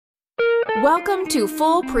Welcome to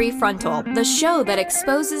Full PreFrontal, the show that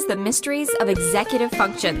exposes the mysteries of executive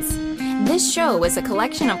functions. This show is a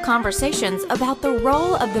collection of conversations about the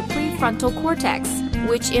role of the prefrontal cortex,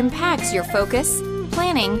 which impacts your focus,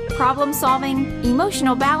 planning, problem-solving,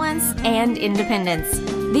 emotional balance, and independence.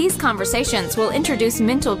 These conversations will introduce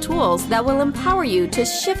mental tools that will empower you to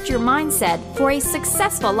shift your mindset for a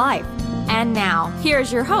successful life. And now,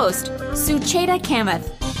 here's your host, Sucheta Kamath.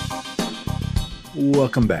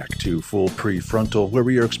 Welcome back to Full PreFrontal, where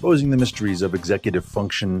we are exposing the mysteries of executive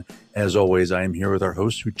function. As always, I am here with our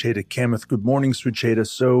host, Sucheta Kamath. Good morning, Sucheta.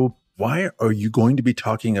 So why are you going to be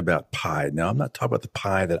talking about pie? Now, I'm not talking about the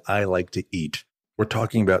pie that I like to eat. We're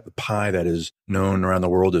talking about the pie that is known around the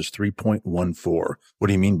world as 3.14. What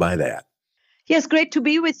do you mean by that? Yes, great to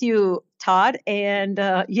be with you, Todd. And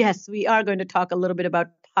yes, we are going to talk a little bit about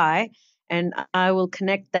pi, and I will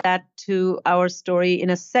connect that to our story in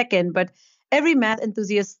a second. But every math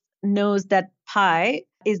enthusiast knows that pi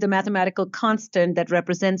is the mathematical constant that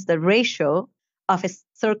represents the ratio of a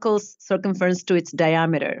circle's circumference to its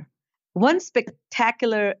diameter. One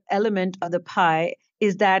spectacular element of the pi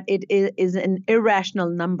is that it is an irrational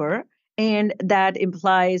number, and that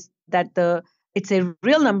implies that it's a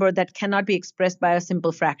real number that cannot be expressed by a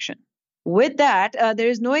simple fraction. With that, there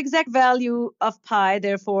is no exact value of pi,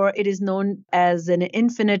 therefore it is known as an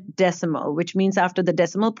infinite decimal, which means after the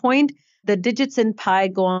decimal point, the digits in pi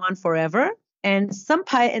go on forever. And some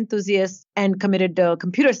pi enthusiasts and committed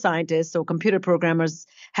computer scientists or computer programmers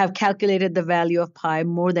have calculated the value of pi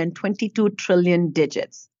more than 22 trillion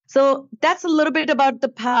digits. So that's a little bit about the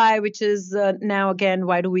pi, which is now, again,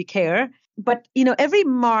 why do we care? But, every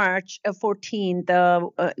March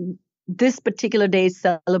 14th, this particular day is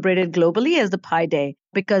celebrated globally as the Pi Day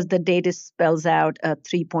because the date spells out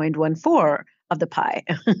 3.14 of the pie.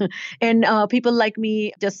 And people like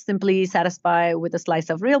me just simply satisfy with a slice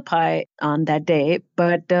of real pie on that day.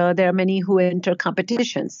 But there are many who enter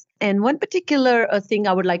competitions. And one particular thing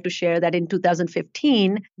I would like to share that in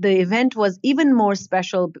 2015, the event was even more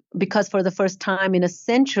special because for the first time in a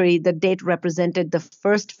century, the date represented the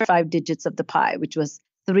first 5 digits of the pie, which was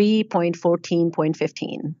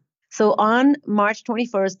 3.14.15. So on March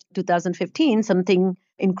 21st, 2015, something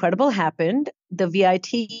incredible happened. The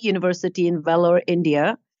VIT University in Vellore,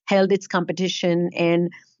 India, held its competition, and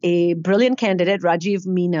a brilliant candidate, Rajveer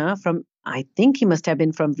Meena, I think he must have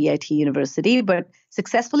been from VIT University, but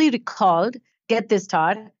successfully recalled, get this,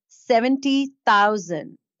 Todd,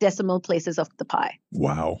 70,000 decimal places of the pie.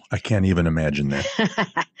 Wow, I can't even imagine that.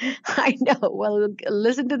 I know. Well,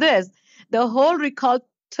 listen to this. The whole recall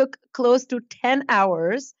took close to 10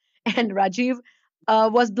 hours. And Rajiv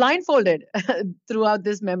was blindfolded throughout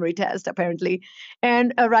this memory test, apparently.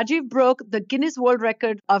 And Rajiv broke the Guinness World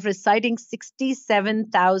Record of reciting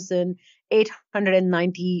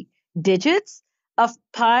 67,890 digits of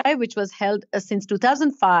pi, which was held since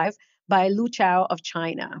 2005 by Lu Chao of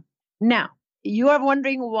China. Now, you are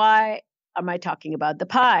wondering, why am I talking about the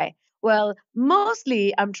pi? Well,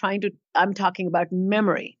 mostly I'm talking about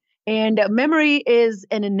memory. And memory is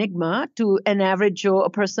an enigma to an average Joe,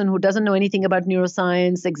 a person who doesn't know anything about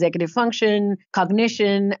neuroscience, executive function,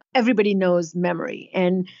 cognition. Everybody knows memory.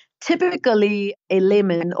 And typically, a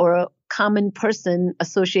layman or a common person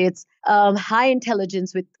associates high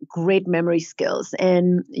intelligence with great memory skills.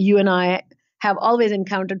 And you and I have always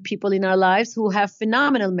encountered people in our lives who have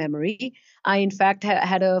phenomenal memory. I, in fact,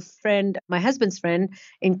 had a friend, my husband's friend,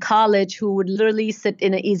 in college who would literally sit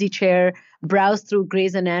in an easy chair, browse through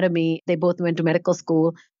Grey's Anatomy. They both went to medical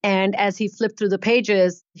school. And as he flipped through the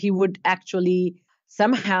pages, he would actually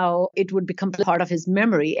somehow, it would become part of his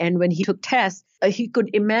memory. And when he took tests, he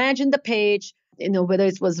could imagine the page, whether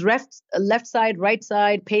it was left side, right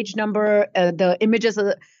side, page number, the images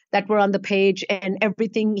that were on the page, and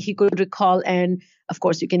everything he could recall. And of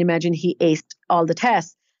course, you can imagine he aced all the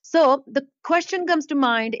tests. So the question comes to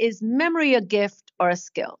mind, is memory a gift or a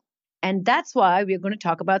skill? And that's why we're going to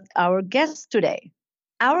talk about our guest today.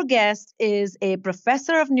 Our guest is a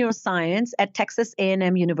professor of neuroscience at Texas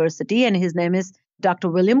A&M University, and his name is Dr.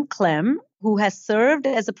 William Klemm, who has served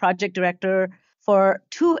as a project director for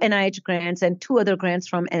 2 NIH grants and 2 other grants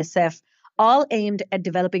from SF, all aimed at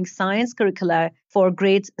developing science curricula for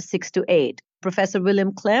grades 6 to 8. Professor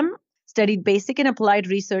William Klemm studied basic and applied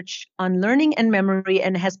research on learning and memory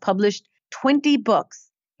and has published 20 books.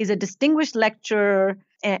 He's a distinguished lecturer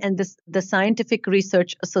and the Scientific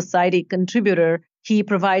Research Society contributor. He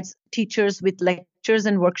provides teachers with lectures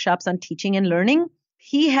and workshops on teaching and learning.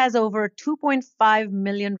 He has over 2.5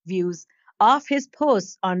 million views of his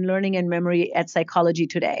posts on learning and memory at Psychology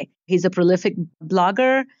Today. He's a prolific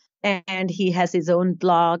blogger, and he has his own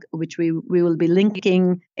blog, which we will be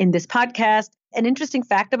linking in this podcast. An interesting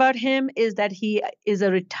fact about him is that he is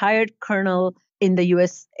a retired colonel in the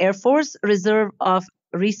U.S. Air Force Reserve of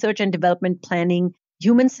Research and Development Planning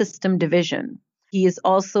Human System Division. He is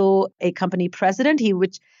also a company president.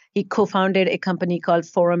 He co-founded a company called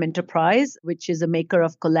Forum Enterprise, which is a maker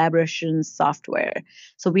of collaboration software.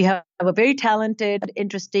 So we have a very talented,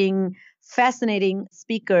 interesting, fascinating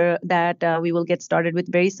speaker that we will get started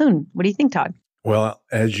with very soon. What do you think, Todd? Well,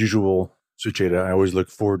 as usual, Sucheta, I always look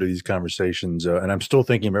forward to these conversations. And I'm still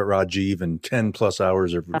thinking about Rajiv and 10 plus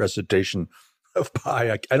hours of recitation of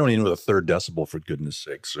pi. I don't even know the third decibel, for goodness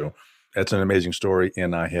sake. So that's an amazing story.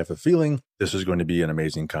 And I have a feeling this is going to be an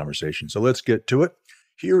amazing conversation. So let's get to it.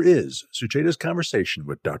 Here is Sucheta's conversation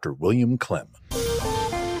with Dr. William Klemm.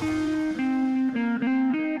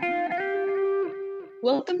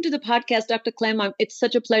 Welcome to the podcast, Dr. Klemm. It's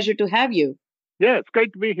such a pleasure to have you. Yeah, it's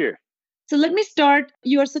great to be here. So let me start.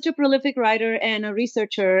 You are such a prolific writer and a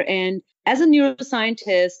researcher. And as a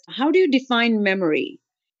neuroscientist, how do you define memory?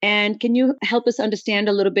 And can you help us understand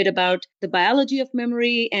a little bit about the biology of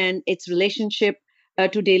memory and its relationship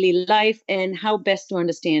to daily life and how best to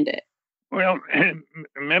understand it? Well,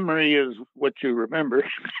 memory is what you remember.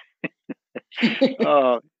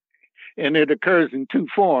 And it occurs in two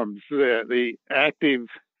forms. The active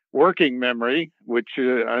working memory, which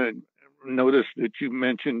I noticed that you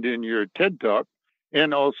mentioned in your TED Talk,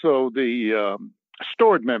 and also the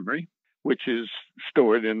stored memory, which is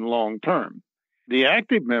stored in long term. The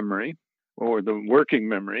active memory, or the working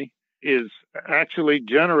memory, is actually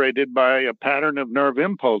generated by a pattern of nerve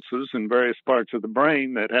impulses in various parts of the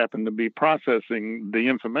brain that happen to be processing the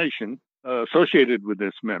information associated with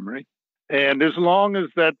this memory. And as long as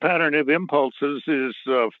that pattern of impulses is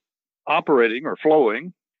operating or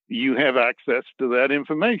flowing, you have access to that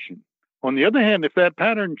information. On the other hand, if that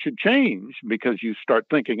pattern should change because you start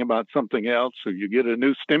thinking about something else or you get a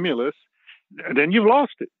new stimulus, then you've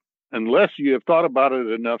lost it, unless you have thought about it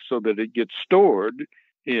enough so that it gets stored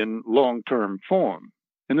in long-term form.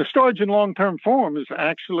 And the storage in long-term form is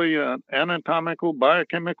actually an anatomical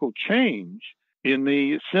biochemical change in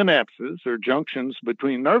the synapses or junctions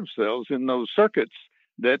between nerve cells in those circuits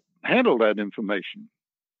that handle that information.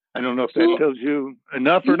 I don't know if that tells you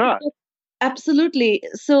enough or not. Absolutely.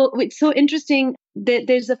 So it's so interesting that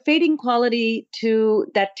there's a fading quality to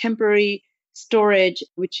that temporary storage,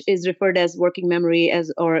 which is referred as working memory,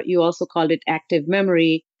 or you also called it active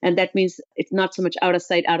memory. And that means it's not so much out of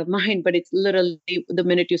sight, out of mind, but it's literally the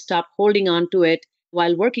minute you stop holding on to it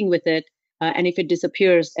while working with it. And if it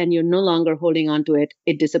disappears and you're no longer holding on to it,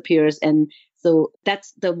 it disappears. And so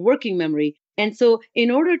that's the working memory. And so in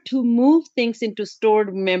order to move things into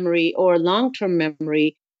stored memory or long-term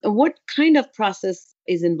memory, what kind of process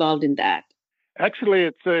is involved in that? Actually,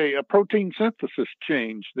 it's a protein synthesis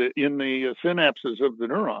change in the synapses of the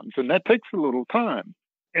neurons, and that takes a little time.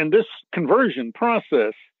 And this conversion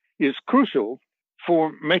process is crucial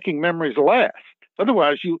for making memories last.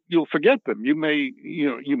 Otherwise, you'll forget them. You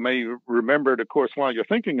may remember it, of course, while you're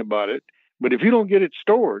thinking about it. But if you don't get it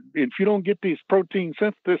stored, if you don't get these protein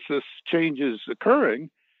synthesis changes occurring,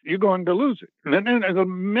 you're going to lose it. And then there's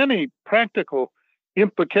many practical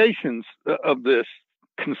implications of this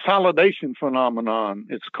consolidation phenomenon,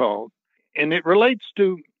 it's called. And it relates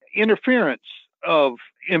to interference of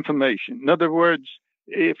information. In other words,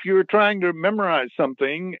 if you're trying to memorize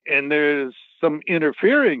something and there's some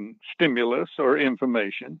interfering stimulus or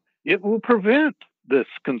information, it will prevent this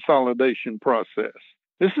consolidation process.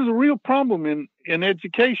 This is a real problem in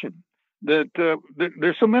education, that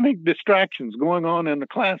there's so many distractions going on in the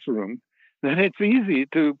classroom that it's easy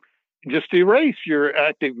to just erase your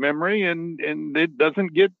active memory and it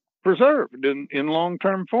doesn't get preserved in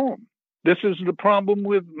long-term form. This is the problem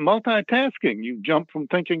with multitasking. You jump from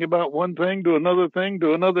thinking about one thing to another thing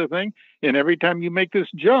to another thing, and every time you make this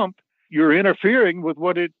jump, you're interfering with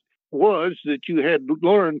what it was that you had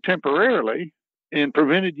learned temporarily and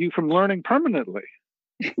prevented you from learning permanently.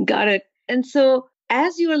 Got it. And so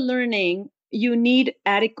as you are learning, you need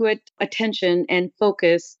adequate attention and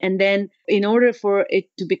focus. And then in order for it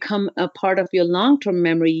to become a part of your long-term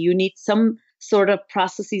memory, you need some sort of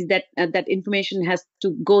processes that information has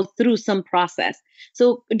to go through some process.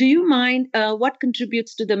 So do you mind what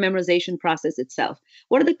contributes to the memorization process itself?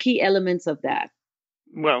 What are the key elements of that?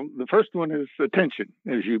 Well, the first one is attention,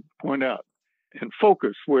 as you point out, and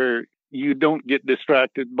focus, where you don't get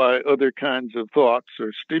distracted by other kinds of thoughts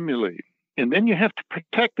or stimuli. And then you have to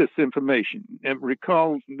protect this information. And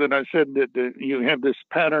recall that I said that you have this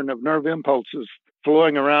pattern of nerve impulses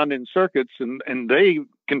flowing around in circuits, and they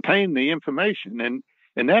contain the information. And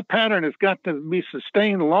And that pattern has got to be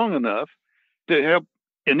sustained long enough to help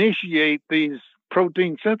initiate these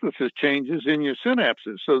protein synthesis changes in your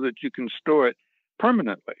synapses so that you can store it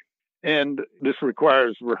permanently. And this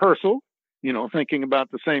requires rehearsal, thinking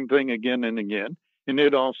about the same thing again and again. And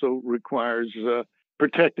it also requires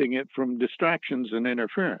protecting it from distractions and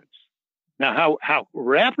interference. Now, how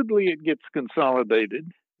rapidly it gets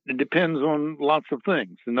consolidated, it depends on lots of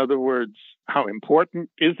things. In other words, how important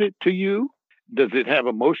is it to you? Does it have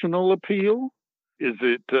emotional appeal? Is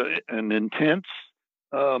it an intense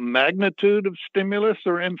magnitude of stimulus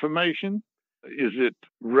or information? Is it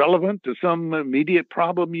relevant to some immediate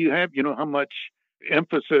problem you have? How much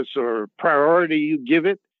emphasis or priority you give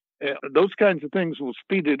it? Those kinds of things will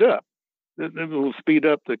speed it up. It will speed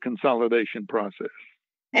up the consolidation process.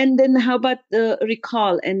 And then how about the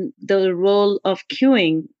recall and the role of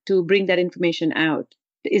cueing to bring that information out?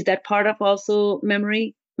 Is that part of also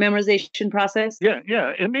memorization process?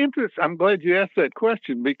 Yeah. And I'm glad you asked that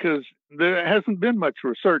question because there hasn't been much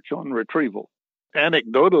research on retrieval.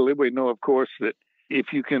 Anecdotally, we know, of course, that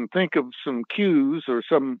if you can think of some cues or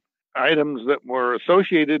some items that were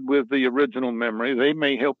associated with the original memory, they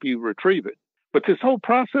may help you retrieve it. But this whole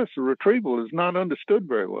process of retrieval is not understood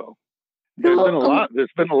very well. There's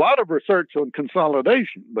been a lot of research on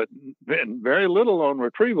consolidation, but very little on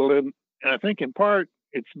retrieval. And I think in part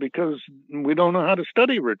it's because we don't know how to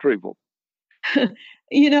study retrieval.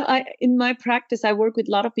 In my practice, I work with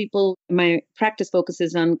a lot of people. My practice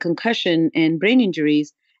focuses on concussion and brain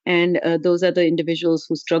injuries. And those are the individuals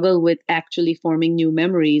who struggle with actually forming new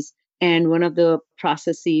memories. And one of the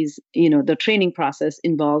processes, the training process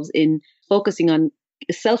involves in focusing on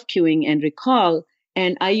self-cueing and recall.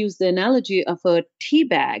 And I use the analogy of a tea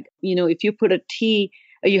bag. If you put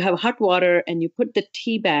you have hot water and you put the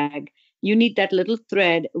tea bag, you need that little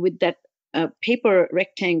thread with that paper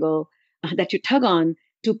rectangle that you tug on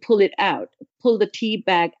to pull the tea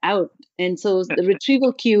bag out. And so the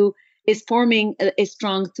retrieval cue is forming a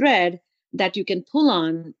strong thread that you can pull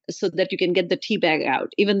on so that you can get the tea bag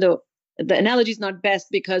out, even though the analogy is not best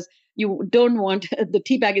because you don't want, the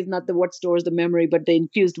tea bag is not what stores the memory, but the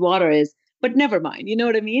infused water is. But never mind, you know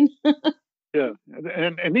what I mean? Yeah,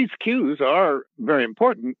 and these cues are very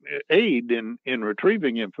important aid in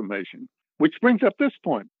retrieving information, which brings up this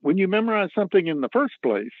point. When you memorize something in the first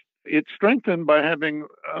place, it's strengthened by having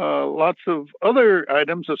lots of other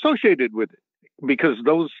items associated with it, because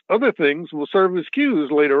those other things will serve as cues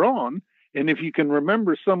later on. And if you can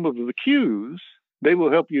remember some of the cues, they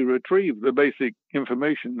will help you retrieve the basic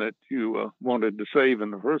information that you wanted to save in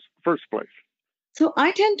the first place. So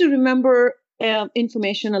I tend to remember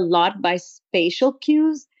information a lot by spatial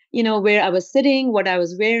cues, where I was sitting, what I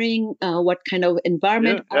was wearing, what kind of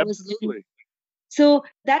environment I was in. So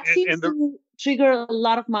that seems to trigger a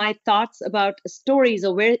lot of my thoughts about stories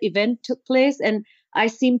or where event took place. And I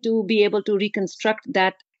seem to be able to reconstruct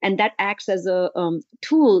that. And that acts as a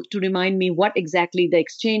tool to remind me what exactly the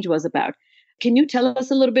exchange was about. Can you tell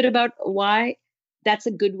us a little bit about why that's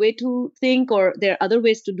a good way to think, or there are other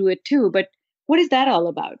ways to do it too? But what is that all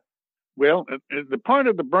about? Well, the part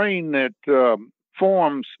of the brain that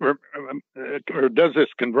forms or does this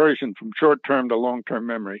conversion from short-term to long-term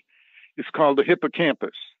memory is called the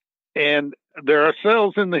hippocampus. And there are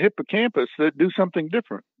cells in the hippocampus that do something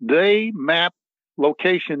different. They map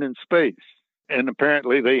location in space, and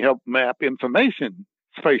apparently they help map information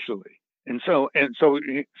spatially. And so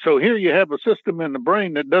here you have a system in the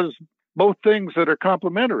brain that does both things that are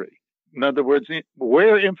complementary. In other words,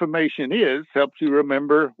 where information is helps you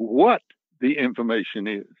remember what the information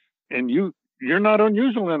is. And you're not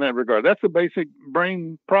unusual in that regard. That's a basic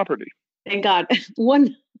brain property. Thank God.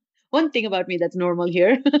 One thing about me that's normal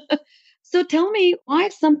here. So tell me why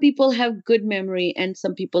some people have good memory and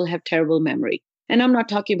some people have terrible memory. And I'm not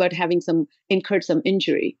talking about having incurred some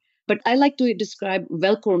injury, but I like to describe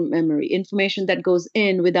Velcro memory, information that goes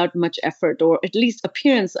in without much effort, or at least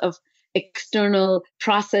appearance of external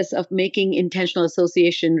process of making intentional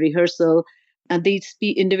association, rehearsal. And these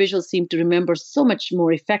individuals seem to remember so much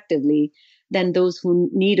more effectively than those who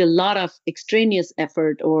need a lot of extraneous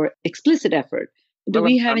effort or explicit effort. Do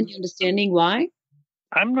we have any understanding why?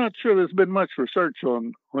 I'm not sure there's been much research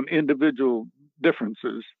on individual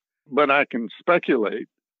differences, but I can speculate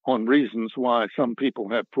on reasons why some people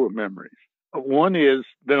have poor memories. One is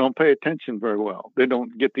they don't pay attention very well. They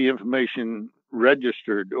don't get the information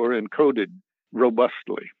registered or encoded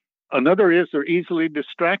robustly. Another is they're easily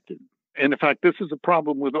distracted. And in fact, this is a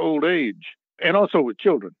problem with old age and also with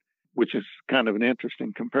children, which is kind of an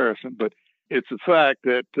interesting comparison. But it's a fact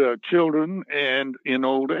that children and in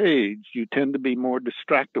old age, you tend to be more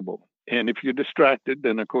distractible. And if you're distracted,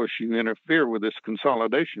 then of course you interfere with this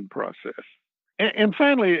consolidation process. And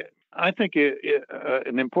finally, I think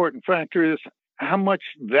an important factor is how much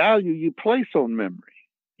value you place on memory.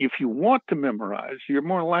 If you want to memorize, you're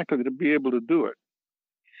more likely to be able to do it.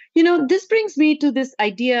 This brings me to this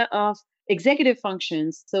idea of executive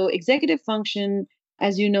functions. So, executive function,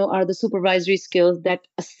 as you know, are the supervisory skills that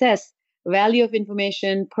assess value of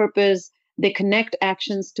information, purpose. They connect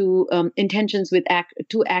actions to intentions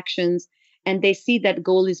to actions, and they see that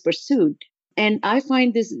goal is pursued. And I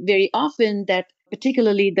find this very often that,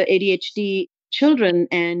 particularly the ADHD children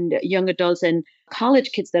and young adults and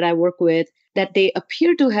college kids that I work with, that they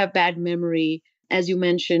appear to have bad memory, as you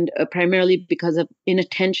mentioned, primarily because of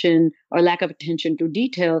inattention or lack of attention to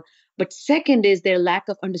detail. But second is their lack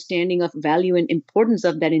of understanding of value and importance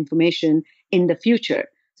of that information in the future.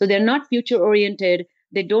 So they're not future oriented.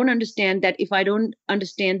 They don't understand that if I don't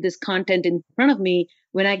understand this content in front of me,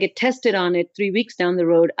 when I get tested on it 3 weeks down the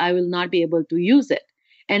road, I will not be able to use it.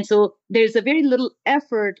 And so there's a very little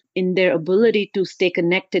effort in their ability to stay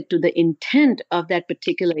connected to the intent of that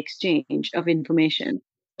particular exchange of information.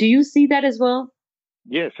 Do you see that as well?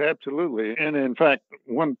 Yes, absolutely. And in fact,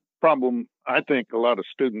 one problem I think a lot of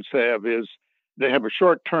students have is they have a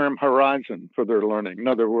short-term horizon for their learning. In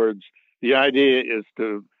other words, the idea is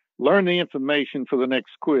to learn the information for the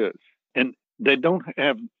next quiz. And they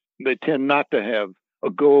tend not to have a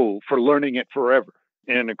goal for learning it forever.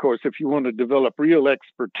 And of course, if you want to develop real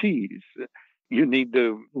expertise, you need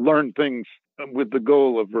to learn things with the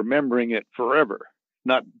goal of remembering it forever,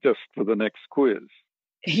 not just for the next quiz.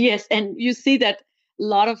 Yes, and you see that a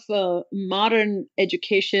lot of modern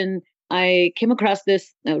education. I came across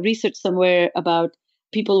this research somewhere about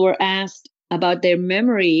people were asked about their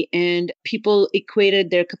memory, and people equated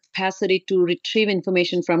their capacity to retrieve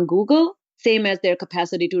information from Google same as their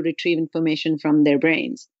capacity to retrieve information from their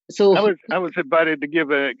brains. So I was invited to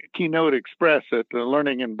give a keynote express at the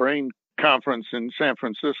Learning and Brain conference in San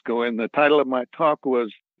Francisco, and the title of my talk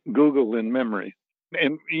was Google in Memory.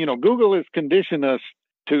 And Google has conditioned us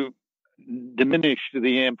to diminish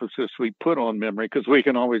the emphasis we put on memory because we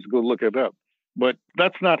can always go look it up. But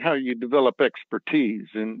that's not how you develop expertise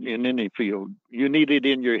in any field. You need it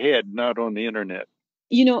in your head, not on the internet.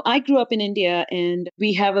 I grew up in India, and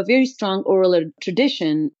we have a very strong oral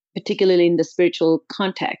tradition, particularly in the spiritual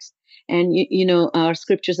context. And, our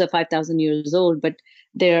scriptures are 5,000 years old, but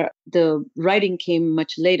the writing came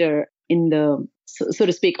much later in the, so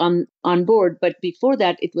to speak, on board. But before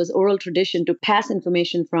that, it was oral tradition to pass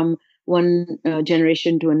information from one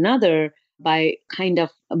generation to another by kind of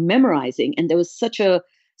memorizing. And there was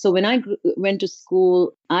so when I went to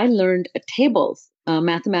school, I learned tables,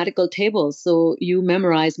 mathematical tables. So you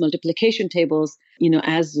memorize multiplication tables,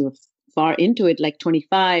 as far into it, like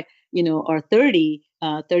 25, or 30,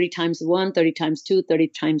 30 times 1, 30 times 2, 30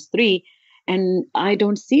 times 3. And I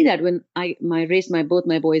don't see that when I raised both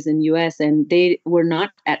my boys in US, and they were not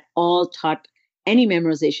at all taught any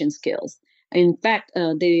memorization skills. In fact,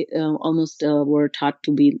 they almost were taught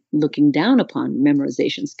to be looking down upon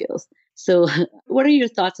memorization skills. So what are your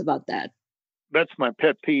thoughts about that? That's my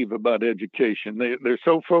pet peeve about education. They're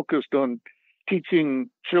so focused on teaching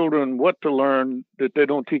children what to learn that they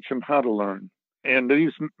don't teach them how to learn. And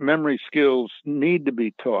these memory skills need to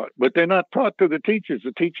be taught, but they're not taught to the teachers.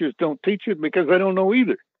 The teachers don't teach it because they don't know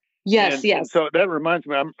either. Yes. And so that reminds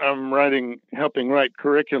me, I'm helping write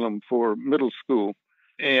curriculum for middle school.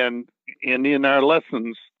 And in our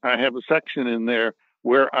lessons, I have a section in there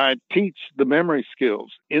where I teach the memory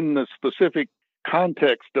skills in the specific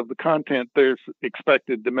context of the content they're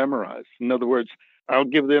expected to memorize. In other words, I'll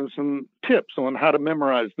give them some tips on how to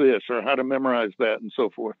memorize this or how to memorize that and so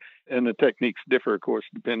forth. And the techniques differ, of course,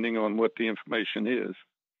 depending on what the information is.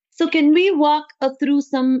 So can we walk through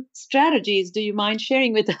some strategies? Do you mind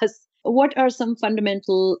sharing with us? What are some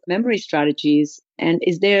fundamental memory strategies? And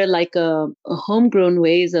is there like a homegrown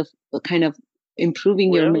ways of kind of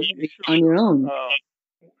improving your memory on your own?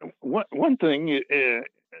 One thing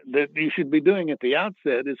that you should be doing at the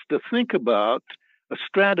outset is to think about a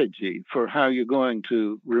strategy for how you're going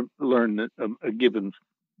to learn a given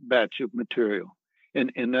batch of material.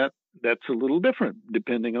 And that's a little different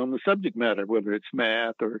depending on the subject matter, whether it's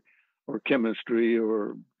math or chemistry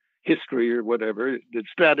or history or whatever. The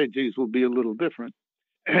strategies will be a little different.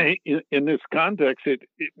 In this context,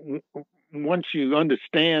 once you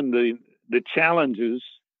understand the challenges,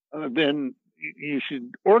 then you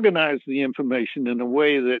should organize the information in a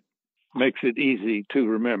way that makes it easy to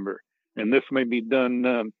remember. And this may be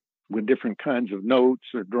done with different kinds of notes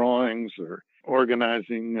or drawings or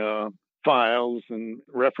organizing files and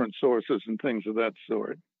reference sources and things of that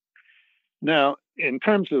sort. Now, in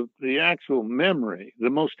terms of the actual memory, the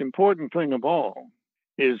most important thing of all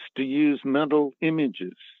is to use mental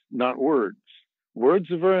images, not words.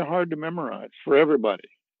 Words are very hard to memorize for everybody,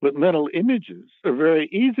 but mental images are very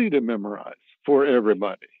easy to memorize for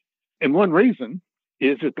everybody. And one reason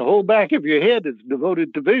is that the whole back of your head is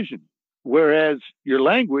devoted to vision, whereas your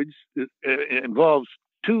language involves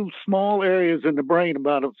two small areas in the brain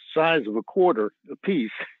about the size of a quarter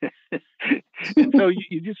apiece. And so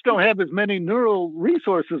you just don't have as many neural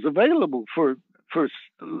resources available for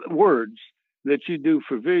words that you do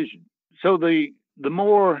for vision. So the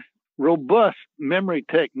more robust memory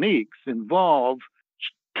techniques involve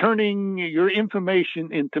turning your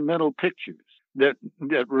information into mental pictures that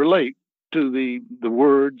relate to the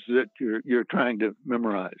words that you're trying to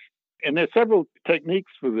memorize. And there's several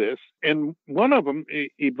techniques for this, and one of them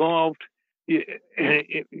evolved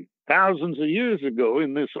thousands of years ago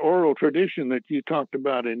in this oral tradition that you talked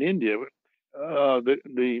about in India.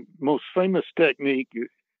 The most famous technique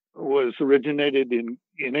was originated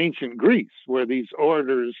in ancient Greece, where these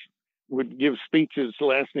orators would give speeches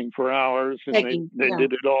lasting for hours, and they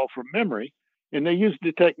did it all from memory. And they used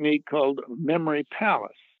a technique called memory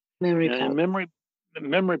palace. Memory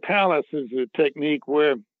palace is a technique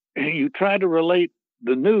where you try to relate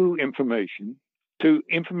the new information to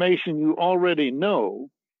information you already know,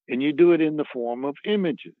 and you do it in the form of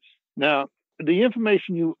images. Now, the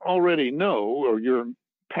information you already know, or your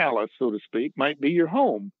palace, so to speak, might be your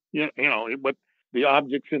home. But the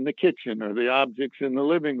objects in the kitchen, or the objects in the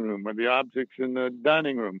living room, or the objects in the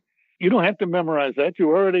dining room. You don't have to memorize that. You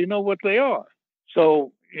already know what they are.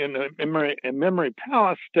 So in a memory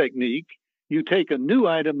palace technique, you take a new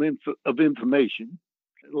item of information,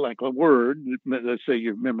 like a word, let's say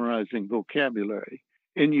you're memorizing vocabulary,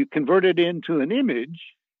 and you convert it into an image,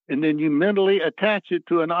 and then you mentally attach it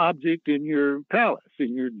to an object in your palace,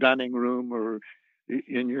 in your dining room, or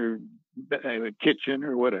in your kitchen,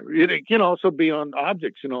 or whatever. It can also be on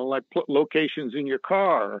objects, like locations in your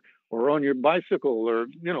car, or on your bicycle, or,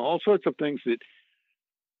 all sorts of things that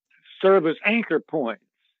serve as anchor points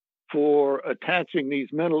for attaching these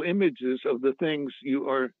mental images of the things you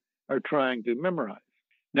are trying to memorize.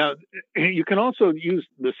 Now, you can also use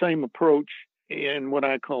the same approach in what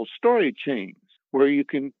I call story chains, where you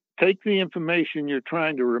can take the information you're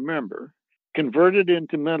trying to remember, convert it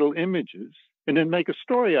into mental images, and then make a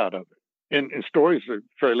story out of it. And stories are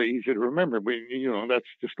fairly easy to remember. That's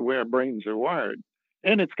just the way our brains are wired.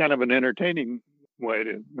 And it's kind of an entertaining way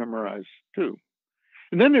to memorize, too.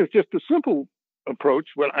 And then there's just a simple approach,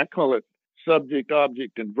 what I call it subject,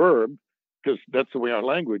 object, and verb, because that's the way our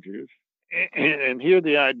language is. And here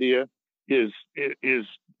the idea is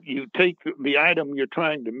you take the item you're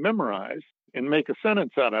trying to memorize and make a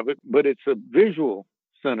sentence out of it, but it's a visual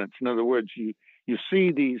sentence. In other words, you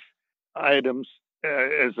see these items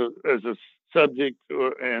as a subject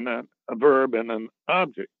and a verb and an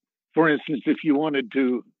object. For instance, if you wanted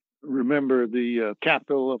to remember the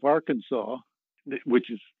capital of Arkansas, which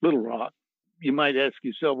is Little Rock, you might ask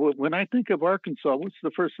yourself, well, when I think of Arkansas, what's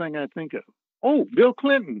the first thing I think of? Oh, Bill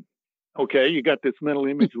Clinton. Okay, you got this mental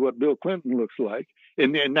image of what Bill Clinton looks like.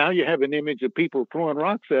 And now you have an image of people throwing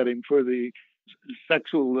rocks at him for the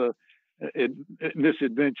sexual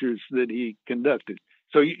misadventures that he conducted.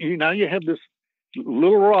 So now you have this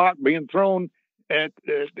little rock being thrown at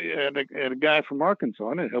a guy from Arkansas,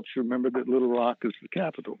 and it helps you remember that Little Rock is the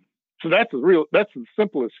capital. So that's the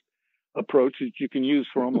simplest approach that you can use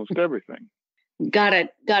for almost everything. Got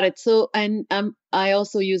it. So, and I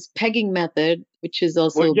also use pegging method, which is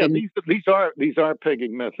also these are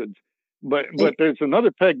pegging methods, but there's another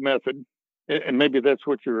peg method, and maybe that's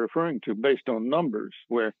what you're referring to, based on numbers,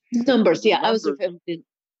 where numbers. Yeah, I was referring to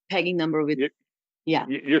pegging number with.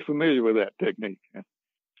 You're familiar with that technique.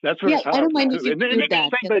 That's what. Yeah, I don't mind if you do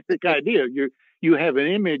that. Same basic idea. You have an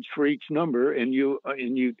image for each number, and you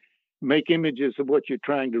make images of what you're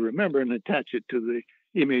trying to remember and attach it to the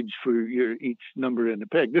image for each number in the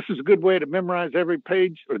peg. This is a good way to memorize every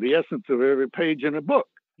page, or the essence of every page in a book.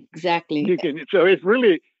 Exactly. So it's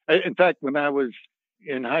really, in fact, when I was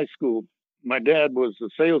in high school, my dad was a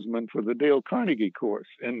salesman for the Dale Carnegie course,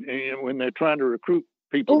 and when they're trying to recruit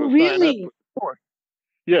people to sign up for the course,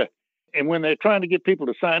 and when they're trying to get people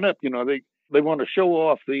to sign up, they want to show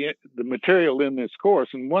off the material in this course,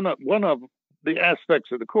 and one of the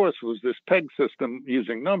aspects of the course was this peg system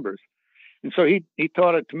using numbers. And so he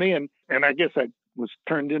taught it to me, and I guess I was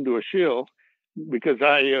turned into a shill, because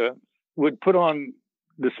I would put on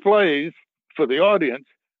displays for the audience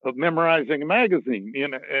of memorizing a magazine,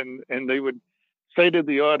 and they would say to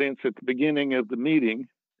the audience at the beginning of the meeting,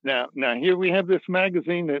 now here we have this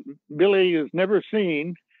magazine that Billy has never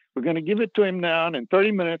seen. We're going to give it to him now, and in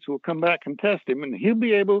 30 minutes, we'll come back and test him, and he'll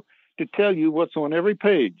be able to tell you what's on every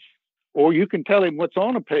page. Or you can tell him what's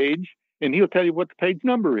on a page, and he'll tell you what the page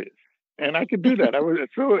number is. And I could do that. I was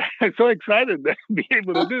so excited to be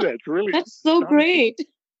able to do that. It's really That's so great.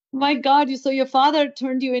 My God, so your father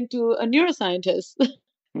turned you into a neuroscientist.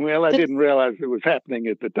 Well, I didn't realize it was happening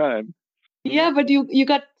at the time. Yeah, but you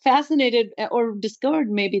got fascinated or discovered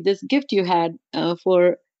maybe this gift you had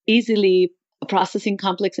for easily processing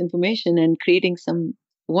complex information and creating some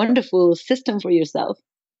wonderful system for yourself.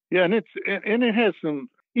 Yeah, and it has some,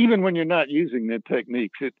 even when you're not using the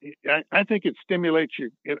techniques, I think it stimulates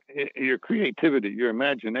your creativity, your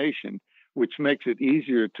imagination, which makes it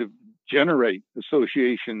easier to generate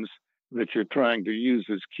associations that you're trying to use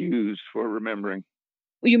as cues for remembering.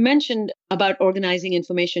 You mentioned about organizing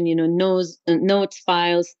information, notes,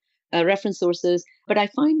 files, reference sources. But I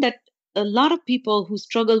find that a lot of people who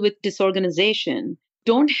struggle with disorganization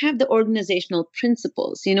don't have the organizational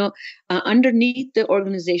principles. Underneath the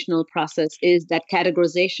organizational process is that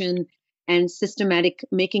categorization and systematic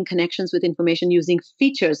making connections with information using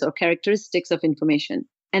features or characteristics of information.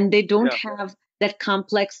 And they don't have that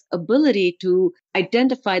complex ability to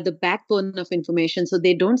identify the backbone of information, so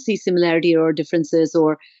they don't see similarity or differences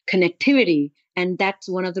or connectivity. And that's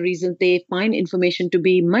one of the reasons they find information to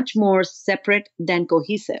be much more separate than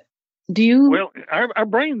cohesive. Well, our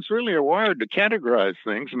brains really are wired to categorize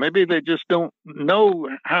things. Maybe they just don't know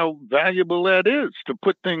how valuable that is to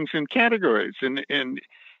put things in categories. And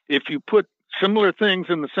if you put similar things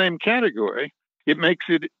in the same category, it makes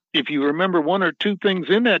it, if you remember one or two things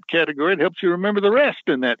in that category, it helps you remember the rest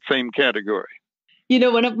in that same category.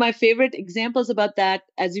 One of my favorite examples about that,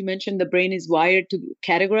 as you mentioned, the brain is wired to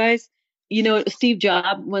categorize. Steve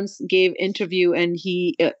Jobs once gave interview and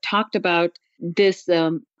he talked about this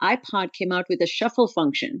iPod came out with a shuffle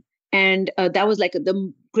function. And that was like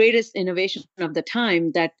the greatest innovation of the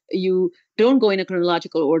time, that you don't go in a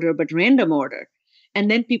chronological order, but random order.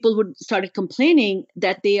 And then people started complaining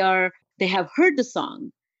that they have heard the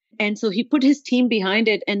song. And so he put his team behind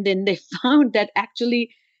it. And then they found that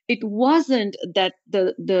actually it wasn't that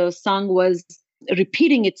the song was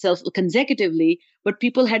repeating itself consecutively, but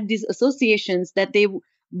people had these associations that they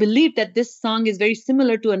believed that this song is very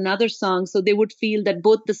similar to another song. So they would feel that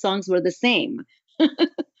both the songs were the same.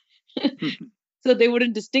 So they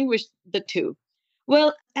wouldn't distinguish the two.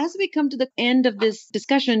 Well, as we come to the end of this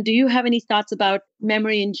discussion, do you have any thoughts about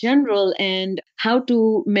memory in general and how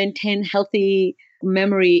to maintain healthy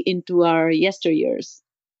memory into our yesteryears?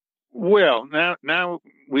 Well, now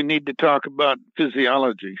we need to talk about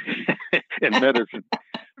physiology and medicine.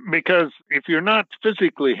 Because if you're not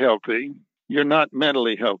physically healthy, you're not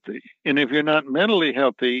mentally healthy. And if you're not mentally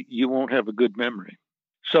healthy, you won't have a good memory.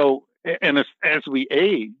 So, and as we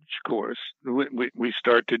age, of course, we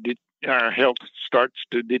start to, our health starts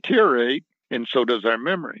to deteriorate, and so does our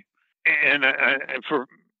memory. And for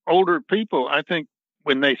older people, I think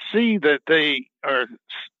when they see that they are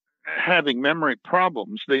having memory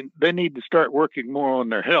problems, they need to start working more on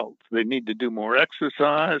their health. They need to do more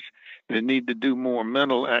exercise. They need to do more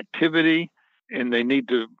mental activity, and they need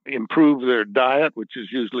to improve their diet, which is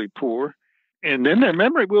usually poor, and then their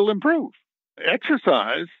memory will improve.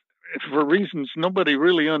 Exercise, for reasons nobody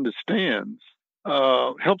really understands,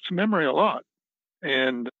 helps memory a lot.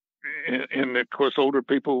 And of course, older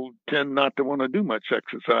people tend not to want to do much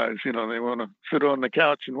exercise. They want to sit on the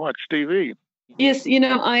couch and watch TV. Yes,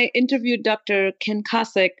 I interviewed Dr. Ken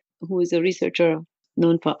Kosek, who is a researcher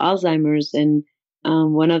known for Alzheimer's, and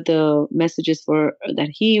one of the messages that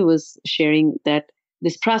he was sharing, that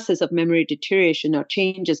this process of memory deterioration or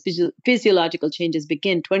changes, physiological changes,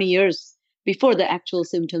 begin 20 years before the actual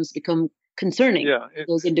symptoms become concerning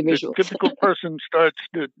those individuals. The typical person starts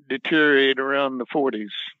to deteriorate around the 40s.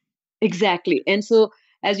 Exactly. And so,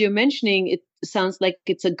 as you're mentioning, it sounds like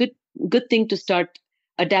it's a good thing to start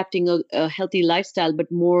adapting a healthy lifestyle,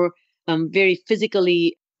 but more very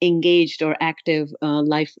physically engaged or active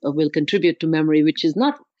life will contribute to memory, which is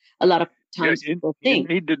not a lot of times people think.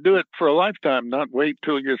 You need to do it for a lifetime, not wait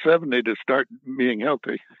till you're 70 to start being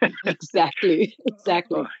healthy. Exactly.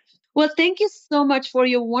 Well, thank you so much for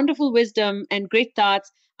your wonderful wisdom and great thoughts.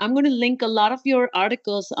 I'm going to link a lot of your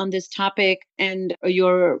articles on this topic and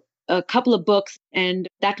a couple of books, and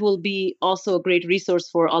that will be also a great resource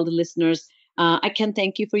for all the listeners. I can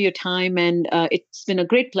thank you for your time, and it's been a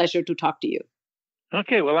great pleasure to talk to you.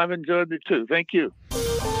 Okay, well, I've enjoyed it too. Thank you.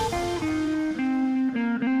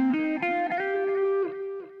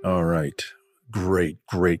 All right.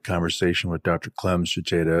 Great conversation with Dr. Klemm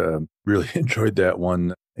Sucheta. Really enjoyed that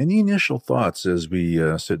one. Any initial thoughts as we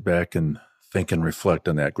sit back and think and reflect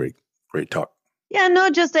on that great talk? Yeah, no,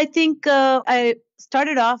 just I think I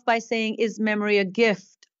started off by saying, is memory a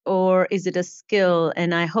gift or is it a skill?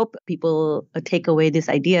 And I hope people take away this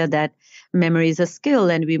idea that memory is a skill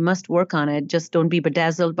and we must work on it. Just don't be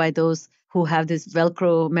bedazzled by those who have this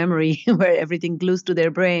Velcro memory where everything glues to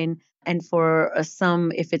their brain. And for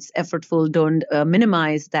some, if it's effortful, don't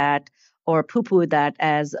minimize that or poo poo that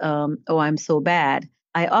as, oh, I'm so bad.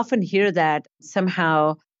 I often hear that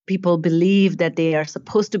somehow people believe that they are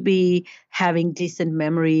supposed to be having decent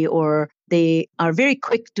memory or they are very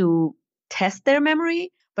quick to test their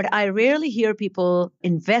memory. But I rarely hear people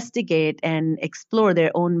investigate and explore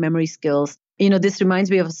their own memory skills. This reminds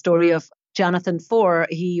me of a story of Jonathan Foer.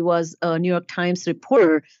 He was a New York Times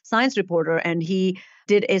reporter, science reporter, and he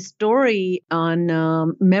did a story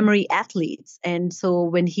on memory athletes. And so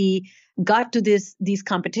when he got to these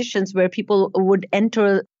competitions where people would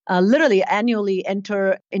enter literally annually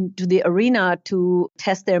enter into the arena to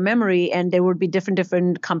test their memory. And there would be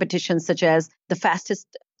different competitions, such as the fastest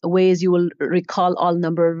ways you will recall all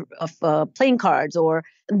number of playing cards or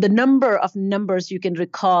the number of numbers you can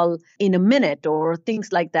recall in a minute or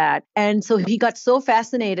things like that. And so he got so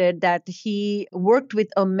fascinated that he worked with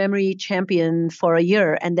a memory champion for a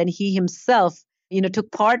year. And then he himself,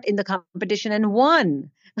 took part in the competition and won.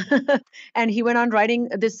 And he went on writing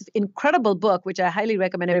this incredible book, which I highly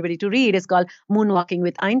recommend everybody to read. It's called Moonwalking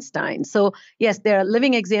with Einstein. So yes, there are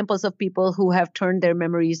living examples of people who have turned their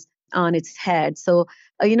memories on its head. So,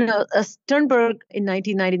 Sternberg in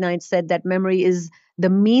 1999 said that memory is the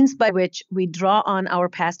means by which we draw on our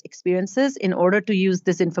past experiences in order to use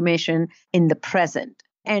this information in the present.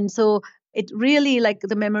 And so it really, like,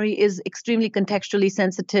 the memory is extremely contextually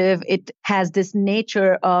sensitive. It has this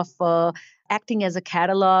nature of acting as a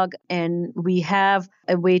catalog, and we have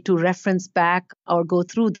a way to reference back or go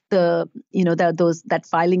through that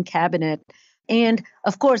filing cabinet. And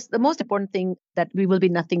of course, the most important thing that we will be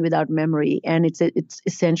nothing without memory, and it's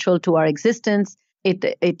essential to our existence.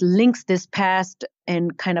 It links this past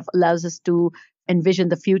and kind of allows us to envision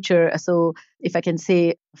the future. So if I can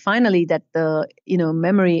say finally that the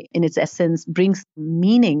memory in its essence brings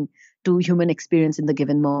meaning to human experience in the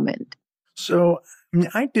given moment. So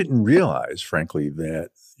I didn't realize, frankly, that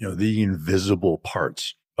the invisible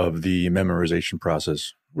parts of the memorization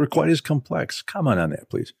process were quite as complex. Comment on that,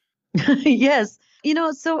 please. Yes.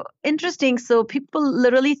 So interesting. So people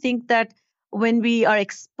literally think that when we are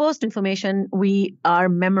exposed to information, we are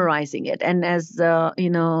memorizing it. And as,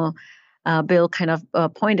 Bill kind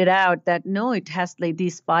of pointed out that, no, it has like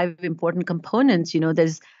these 5 important components.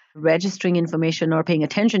 There's registering information or paying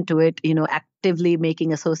attention to it, actively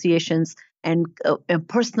making associations and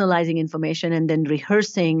personalizing information, and then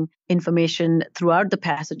rehearsing information throughout the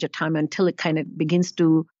passage of time until it kind of begins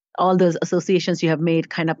to, all those associations you have made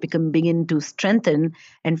kind of begin to strengthen,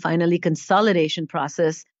 and finally consolidation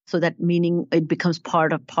process, so that meaning it becomes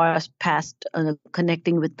part of past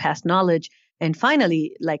connecting with past knowledge. And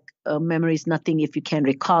finally, memory is nothing if you can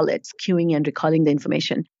recall it, cueing and recalling the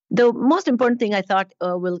information. The most important thing I thought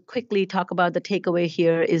we'll quickly talk about, the takeaway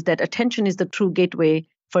here, is that attention is the true gateway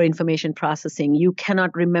for information processing. You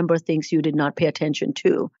cannot remember things you did not pay attention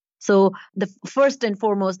to. So the first and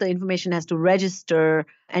foremost, the information has to register.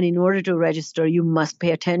 And in order to register, you must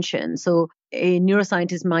pay attention. So a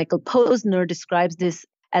neuroscientist, Michael Posner, describes this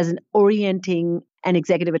as an orienting and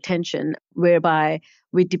executive attention, whereby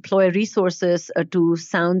we deploy resources to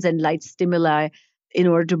sounds and light stimuli in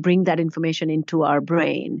order to bring that information into our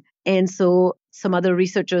brain. And so some other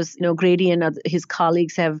researchers, Grady and his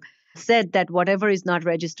colleagues, have said that whatever is not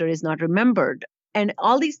registered is not remembered. And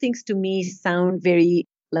all these things to me sound very,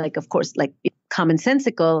 of course,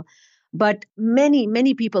 commonsensical, but many,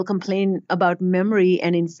 many people complain about memory.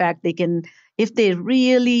 And in fact, they can, if they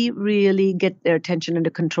really, really get their attention under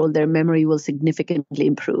control, their memory will significantly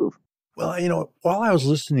improve. Well, while I was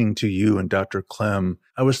listening to you and Dr. Klemm,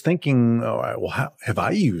 I was thinking, how have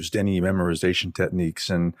I used any memorization techniques?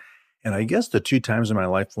 And I guess the 2 times in my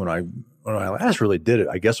life when I last really did it,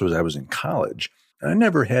 I guess I was in college. I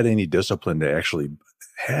never had any discipline to actually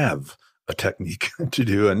have a technique to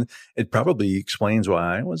do. And it probably explains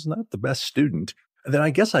why I was not the best student. And then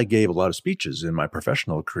I guess I gave a lot of speeches in my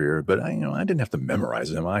professional career, but I didn't have to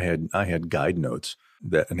memorize them. I had guide notes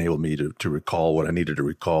that enabled me to recall what I needed to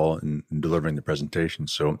recall in delivering the presentation.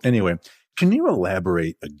 So anyway, can you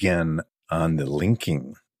elaborate again on the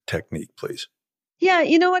linking technique, please? Yeah,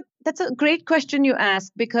 you know what? That's a great question you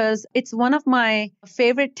ask, because it's one of my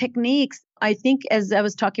favorite techniques. I think, as I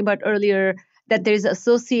was talking about earlier, that there's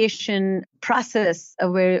association process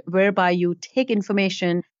whereby you take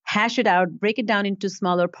information, hash it out, break it down into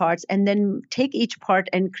smaller parts, and then take each part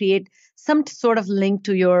and create some sort of link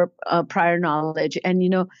to your prior knowledge. And,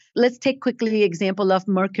 let's take quickly example of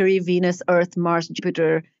Mercury, Venus, Earth, Mars,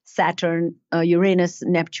 Jupiter, Saturn, Uranus,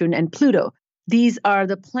 Neptune, and Pluto. These are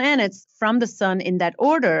the planets from the sun in that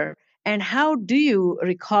order. And how do you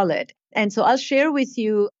recall it? And so I'll share with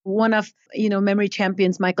you one of, memory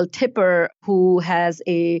champions, Michael Tipper, who has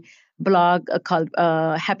a blog called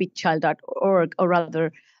happychild.org, or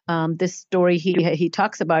rather, this story he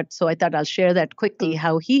talks about. So I thought I'll share that quickly,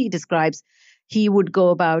 how he describes he would go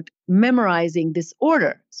about memorizing this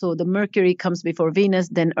order. So the Mercury comes before Venus,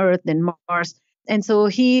 then Earth, then Mars. And so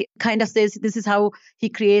he kind of says this is how he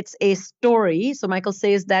creates a story. So Michael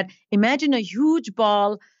says that imagine a huge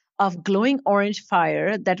ball of glowing orange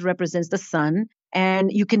fire that represents the sun,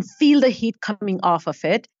 and you can feel the heat coming off of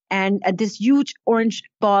it. And at this huge orange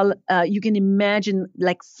ball, you can imagine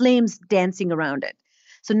like flames dancing around it.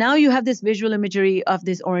 So now you have this visual imagery of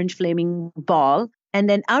this orange flaming ball. And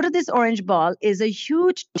then out of this orange ball is a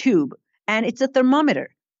huge tube, and it's a thermometer.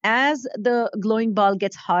 As the glowing ball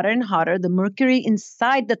gets hotter and hotter, the mercury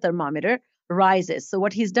inside the thermometer rises. So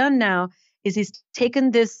what he's done now is he's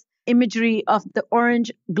taken this imagery of the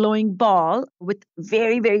orange glowing ball with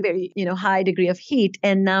very, very, very, high degree of heat.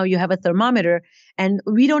 And now you have a thermometer, and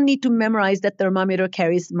we don't need to memorize that thermometer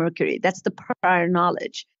carries mercury. That's the prior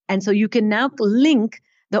knowledge. And so you can now link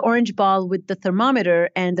the orange ball with the thermometer,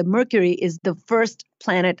 and the Mercury is the first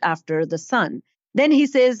planet after the sun. Then he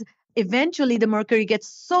says, eventually the Mercury gets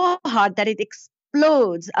so hot that it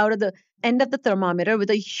explodes out of the end of the thermometer with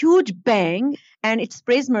a huge bang, and it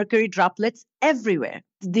sprays mercury droplets everywhere.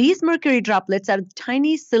 These mercury droplets are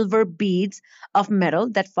tiny silver beads of metal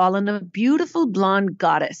that fall on a beautiful blonde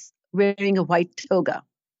goddess wearing a white toga.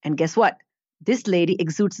 And guess what? This lady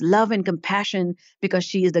exudes love and compassion because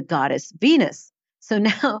she is the goddess Venus. So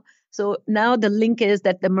now the link is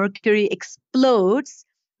that the mercury explodes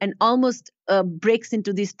and almost breaks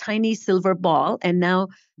into this tiny silver ball. And now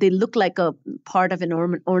they look like a part of an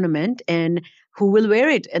ornament. And who will wear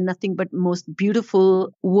it? And nothing but most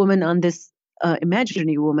beautiful woman on this,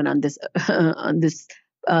 imaginary woman on this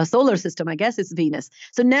solar system, I guess it's Venus.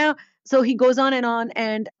 So he goes on.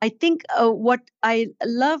 And I think what I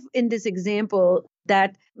love in this example,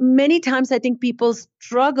 that many times I think people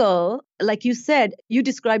struggle, like you said, you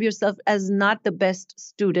describe yourself as not the best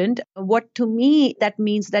student. What to me, that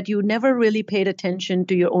means that you never really paid attention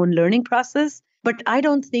to your own learning process. But I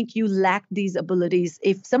don't think you lack these abilities.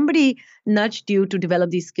 If somebody nudged you to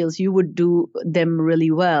develop these skills, you would do them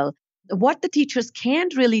really well. What the teachers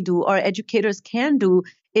can't really do, or educators can do,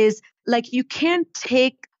 is like you can't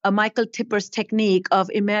take a Michael Tipper's technique of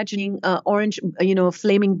imagining an orange,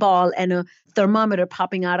 flaming ball and a thermometer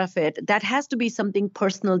popping out of it. That has to be something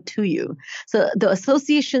personal to you. So the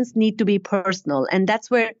associations need to be personal. And that's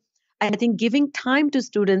where I think giving time to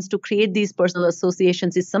students to create these personal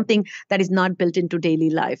associations is something that is not built into daily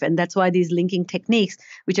life. And that's why these linking techniques,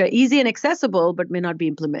 which are easy and accessible, but may not be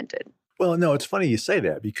implemented. Well, no, it's funny you say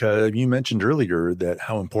that, because you mentioned earlier that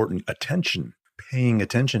how important paying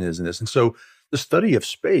attention is in this. And so the study of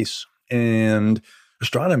space and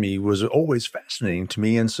astronomy was always fascinating to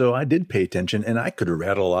me. And so I did pay attention, and I could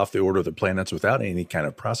rattle off the order of the planets without any kind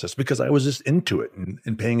of process, because I was just into it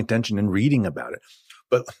and paying attention and reading about it.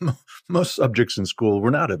 But most subjects in school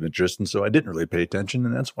were not of interest. And so I didn't really pay attention,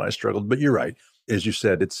 and that's why I struggled. But you're right. As you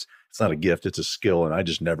said, it's not a gift, it's a skill. And I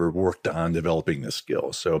just never worked on developing this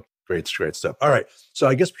skill. So great stuff. All right. So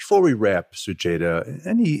I guess before we wrap, Sucheta,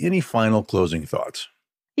 any final closing thoughts?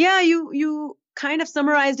 Yeah, you kind of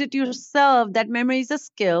summarized it yourself, that memory is a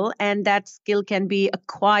skill, and that skill can be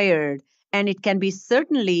acquired, and it can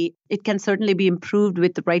certainly be improved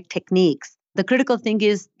with the right techniques. The critical thing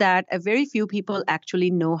is that a very few people actually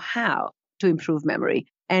know how to improve memory,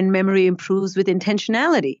 and memory improves with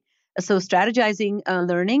intentionality. So strategizing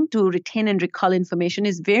learning to retain and recall information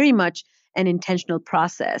is very much an intentional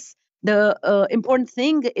process. The important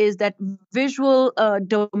thing is that visual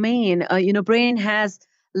domain, brain has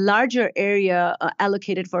larger area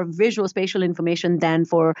allocated for visual spatial information than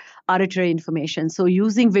for auditory information. So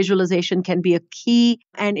using visualization can be a key,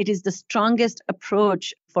 and it is the strongest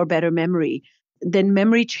approach for better memory. Then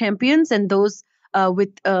memory champions and those with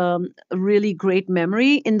really great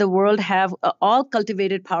memory in the world have all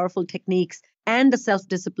cultivated powerful techniques and the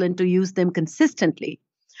self-discipline to use them consistently.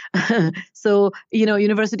 So,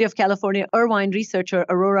 University of California Irvine researcher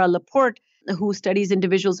Aurora Laporte, who studies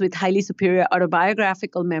individuals with highly superior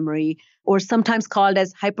autobiographical memory, or sometimes called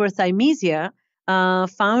as hyperthymesia,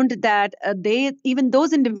 found that even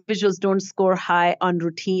those individuals don't score high on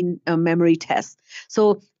routine memory tests.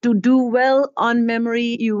 So to do well on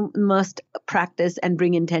memory, you must practice and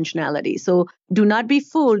bring intentionality. So do not be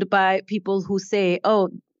fooled by people who say, oh,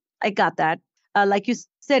 I got that. Like you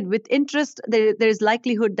said, with interest, there's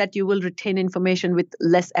likelihood that you will retain information with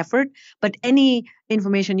less effort. But any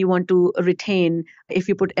information you want to retain, if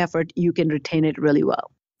you put effort, you can retain it really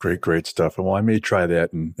well. Great stuff. Well, I may try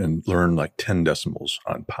that and learn like 10 decimals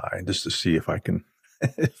on pi just to see if I can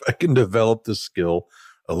develop the skill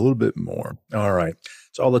a little bit more. All right.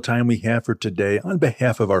 It's all the time we have for today. On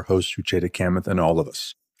behalf of our host, Sucheta Kamath, and all of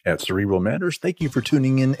us at Cerebral Matters, thank you for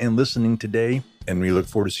tuning in and listening today. And we look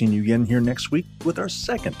forward to seeing you again here next week with our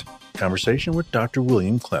second conversation with Dr.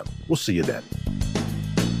 William Klemm. We'll see you then.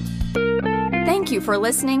 Thank you for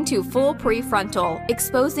listening to Full PreFrontal,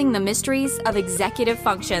 Exposing the Mysteries of Executive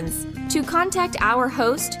Functions. To contact our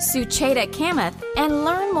host, Sucheta Kamath, and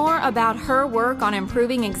learn more about her work on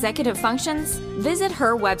improving executive functions, visit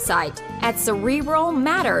her website at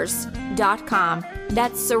cerebralmatters.com.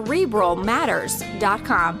 That's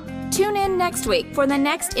cerebralmatters.com. Tune in next week for the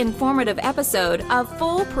next informative episode of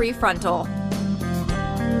Full PreFrontal.